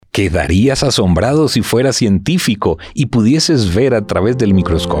Quedarías asombrado si fueras científico y pudieses ver a través del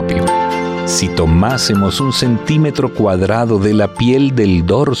microscopio. Si tomásemos 1 centímetro cuadrado de la piel del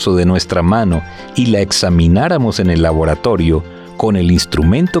dorso de nuestra mano y la examináramos en el laboratorio, con el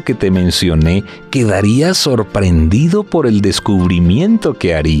instrumento que te mencioné, quedarías sorprendido por el descubrimiento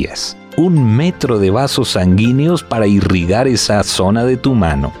que harías. 1 metro de vasos sanguíneos para irrigar esa zona de tu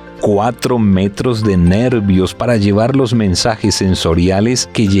mano. 4 metros de nervios para llevar los mensajes sensoriales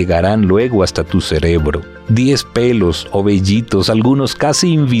que llegarán luego hasta tu cerebro. 10 pelos o vellitos, algunos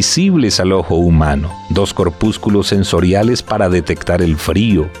casi invisibles al ojo humano. 2 corpúsculos sensoriales para detectar el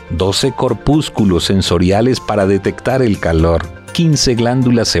frío. 12 corpúsculos sensoriales para detectar el calor. 15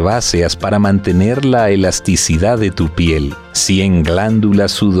 glándulas sebáceas para mantener la elasticidad de tu piel, 100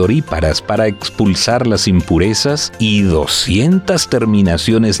 glándulas sudoríparas para expulsar las impurezas y 200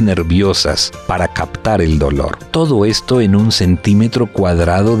 terminaciones nerviosas para captar el dolor. Todo esto en 1 centímetro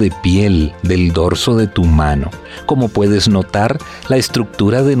cuadrado de piel del dorso de tu mano. Como puedes notar, la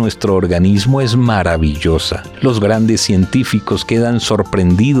estructura de nuestro organismo es maravillosa. Los grandes científicos quedan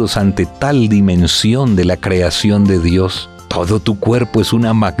sorprendidos ante tal dimensión de la creación de Dios. Todo tu cuerpo es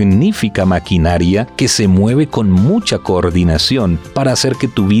una magnífica maquinaria que se mueve con mucha coordinación para hacer que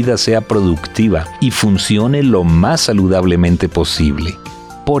tu vida sea productiva y funcione lo más saludablemente posible.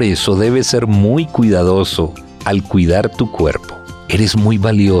 Por eso debes ser muy cuidadoso al cuidar tu cuerpo. Eres muy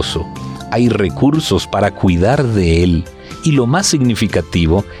valioso. Hay recursos para cuidar de él. Y lo más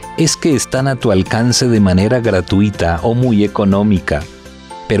significativo es que están a tu alcance de manera gratuita o muy económica.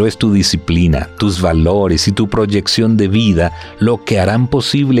 Pero es tu disciplina, tus valores y tu proyección de vida lo que harán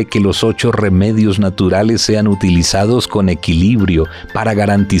posible que los 8 remedios naturales sean utilizados con equilibrio para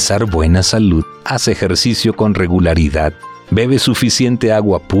garantizar buena salud. Haz ejercicio con regularidad. Bebe suficiente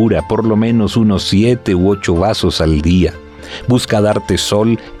agua pura, por lo menos unos 7 u 8 vasos al día. Busca darte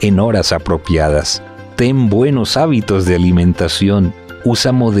sol en horas apropiadas. Ten buenos hábitos de alimentación.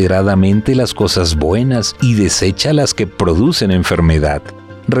 Usa moderadamente las cosas buenas y desecha las que producen enfermedad.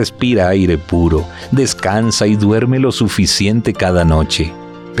 Respira aire puro, descansa y duerme lo suficiente cada noche.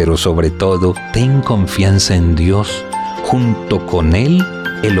 Pero sobre todo, ten confianza en Dios. Junto con Él,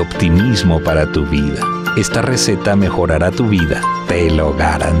 el optimismo para tu vida. Esta receta mejorará tu vida, te lo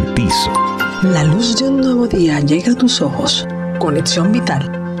garantizo. La luz de un nuevo día llega a tus ojos. Conexión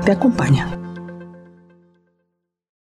Vital te acompaña.